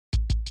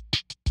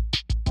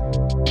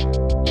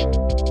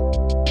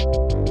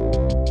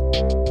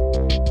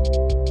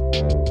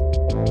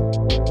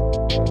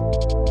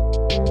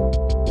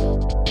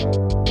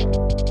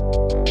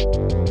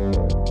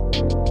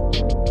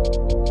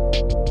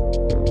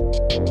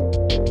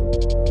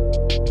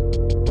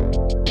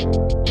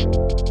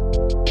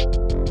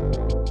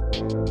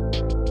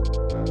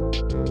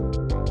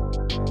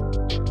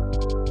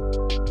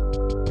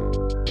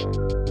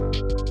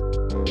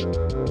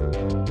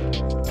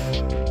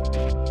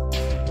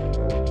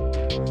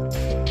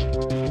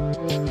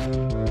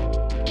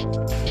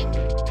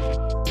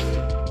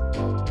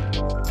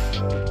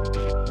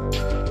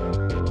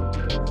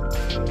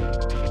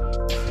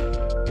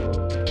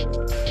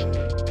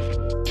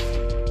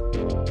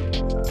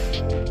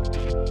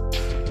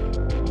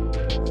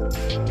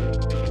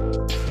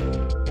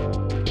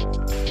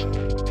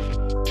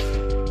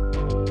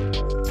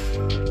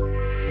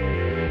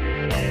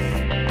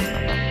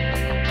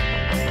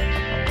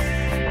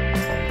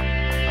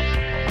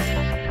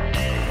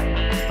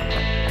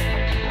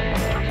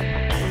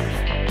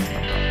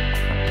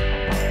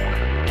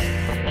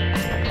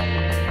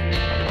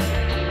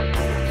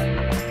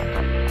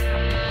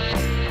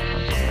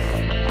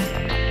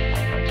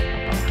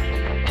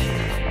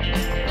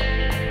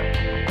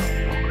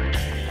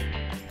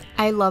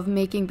I love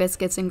making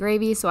biscuits and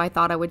gravy, so I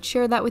thought I would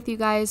share that with you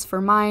guys.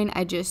 For mine,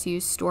 I just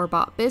use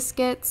store-bought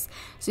biscuits,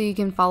 so you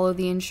can follow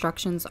the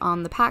instructions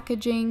on the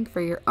packaging for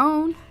your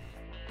own.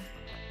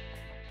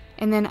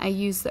 And then I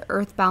use the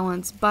Earth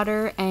Balance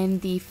butter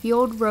and the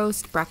field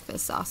roast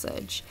breakfast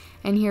sausage.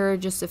 And here are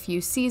just a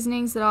few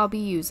seasonings that I'll be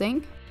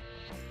using.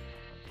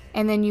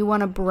 And then you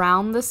want to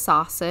brown the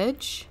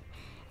sausage.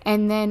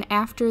 And then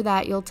after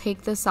that, you'll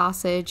take the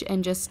sausage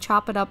and just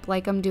chop it up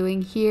like I'm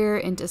doing here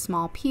into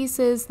small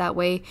pieces. That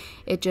way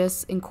it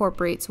just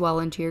incorporates well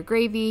into your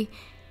gravy.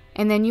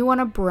 And then you want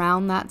to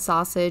brown that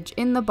sausage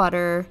in the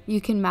butter.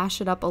 You can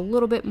mash it up a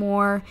little bit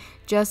more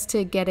just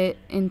to get it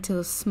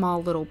into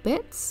small little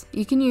bits.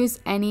 You can use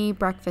any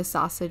breakfast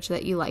sausage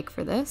that you like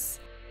for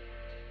this.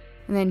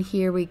 And then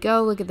here we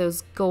go. Look at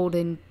those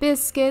golden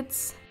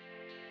biscuits.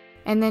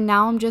 And then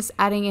now I'm just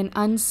adding an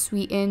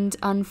unsweetened,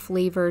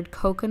 unflavored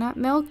coconut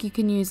milk. You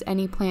can use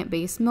any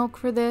plant-based milk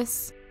for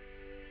this.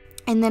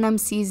 And then I'm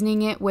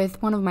seasoning it with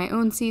one of my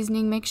own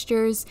seasoning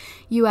mixtures.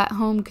 You at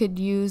home could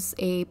use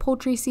a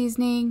poultry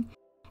seasoning.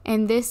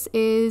 And this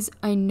is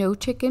a no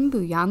chicken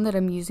bouillon that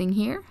I'm using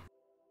here.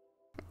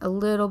 A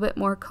little bit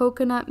more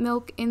coconut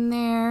milk in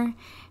there.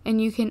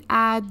 And you can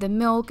add the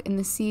milk and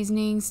the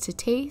seasonings to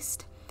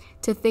taste.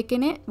 To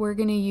thicken it, we're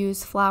going to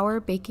use flour,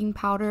 baking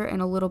powder,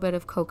 and a little bit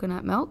of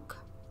coconut milk.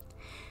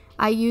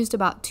 I used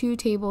about 2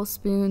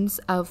 tablespoons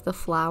of the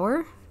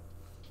flour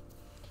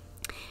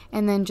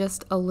and then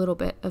just a little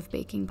bit of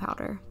baking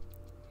powder.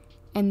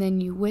 And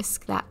then you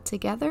whisk that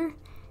together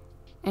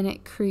and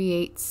it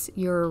creates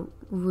your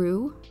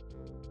roux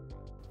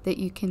that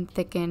you can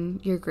thicken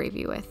your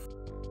gravy with.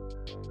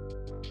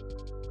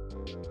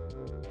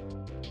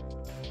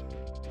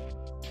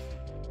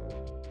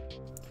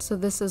 So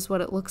this is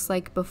what it looks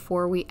like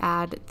before we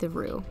add the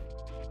roux.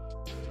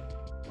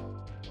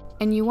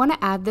 And you want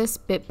to add this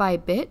bit by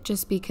bit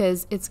just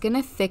because it's going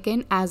to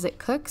thicken as it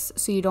cooks,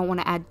 so you don't want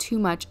to add too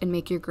much and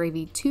make your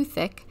gravy too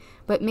thick,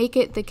 but make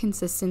it the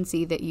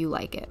consistency that you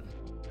like it.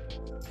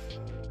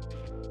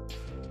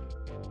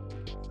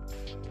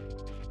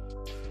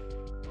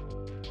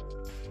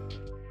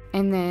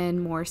 And then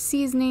more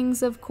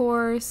seasonings, of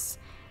course.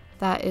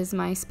 That is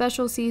my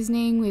special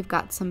seasoning. We've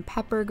got some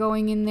pepper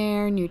going in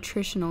there,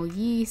 nutritional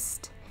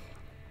yeast,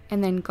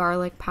 and then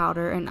garlic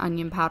powder and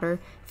onion powder.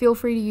 Feel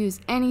free to use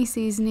any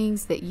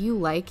seasonings that you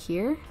like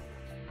here.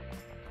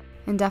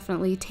 And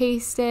definitely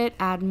taste it,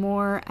 add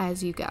more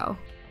as you go.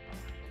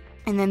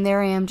 And then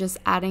there I am just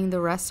adding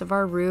the rest of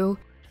our roux,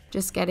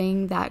 just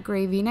getting that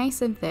gravy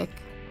nice and thick.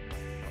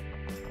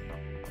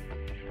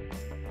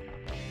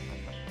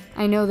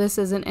 I know this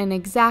isn't an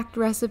exact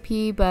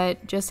recipe,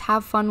 but just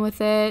have fun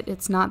with it.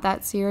 It's not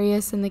that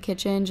serious in the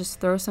kitchen. Just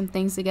throw some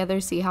things together,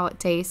 see how it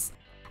tastes.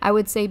 I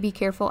would say be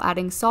careful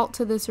adding salt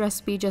to this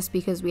recipe just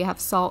because we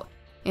have salt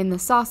in the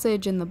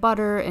sausage and the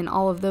butter and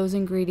all of those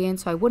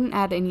ingredients, so I wouldn't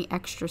add any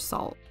extra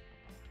salt.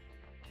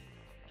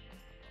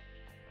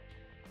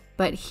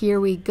 But here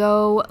we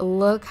go.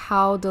 Look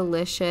how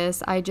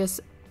delicious. I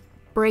just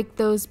break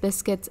those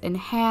biscuits in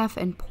half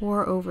and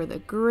pour over the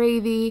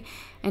gravy,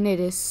 and it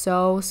is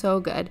so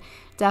good.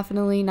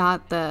 Definitely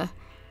not the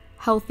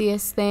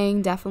healthiest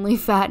thing, definitely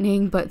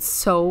fattening, but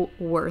so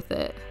worth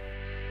it.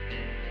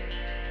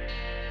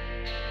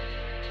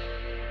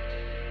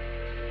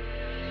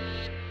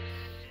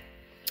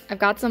 I've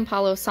got some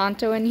Palo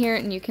Santo in here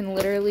and you can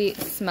literally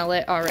smell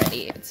it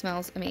already. It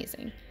smells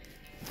amazing.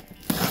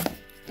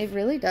 It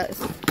really does.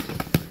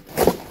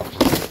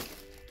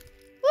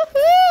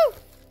 Woohoo!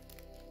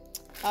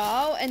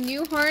 Oh, a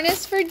new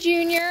harness for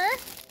Junior.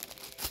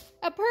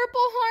 A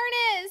purple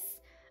harness.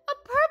 A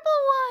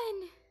purple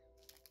one.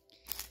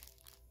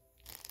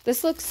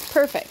 This looks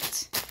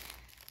perfect.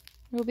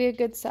 It'll be a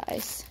good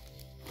size.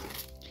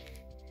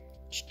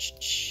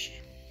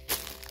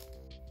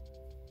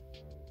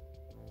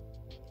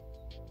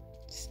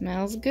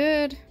 Smells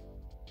good.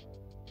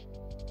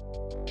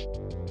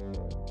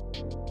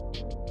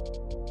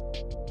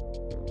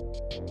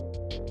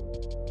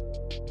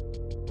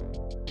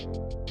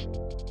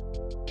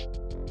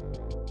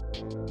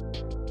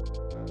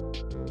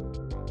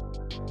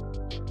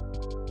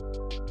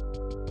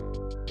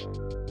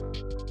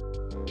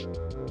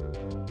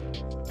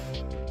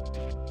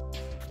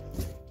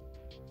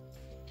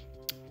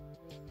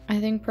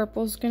 I think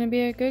purple's gonna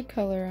be a good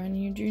color on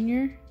you,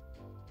 Junior.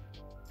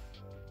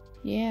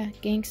 Yeah,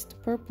 gangsta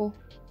purple.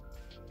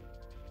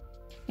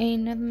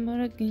 Ain't nothing but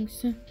a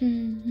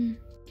gangsta.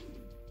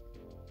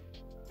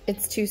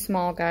 It's too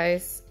small,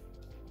 guys.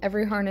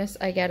 Every harness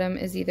I get him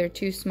is either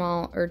too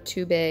small or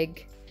too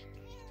big.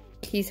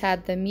 He's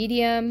had the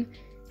medium,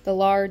 the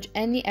large,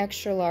 and the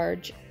extra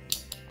large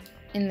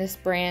in this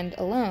brand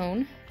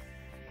alone.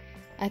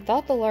 I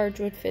thought the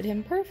large would fit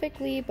him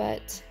perfectly,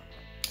 but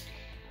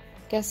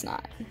guess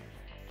not.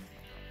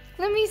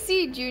 Let me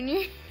see,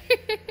 Junior.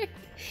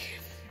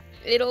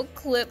 It'll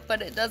clip,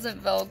 but it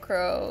doesn't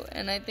Velcro,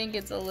 and I think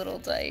it's a little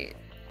tight.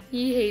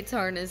 He hates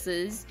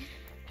harnesses.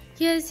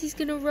 Yes, he's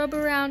gonna rub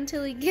around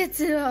till he gets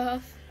it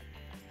off.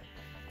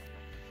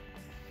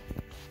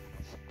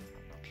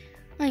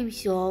 I'm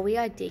sorry,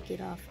 I take it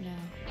off now.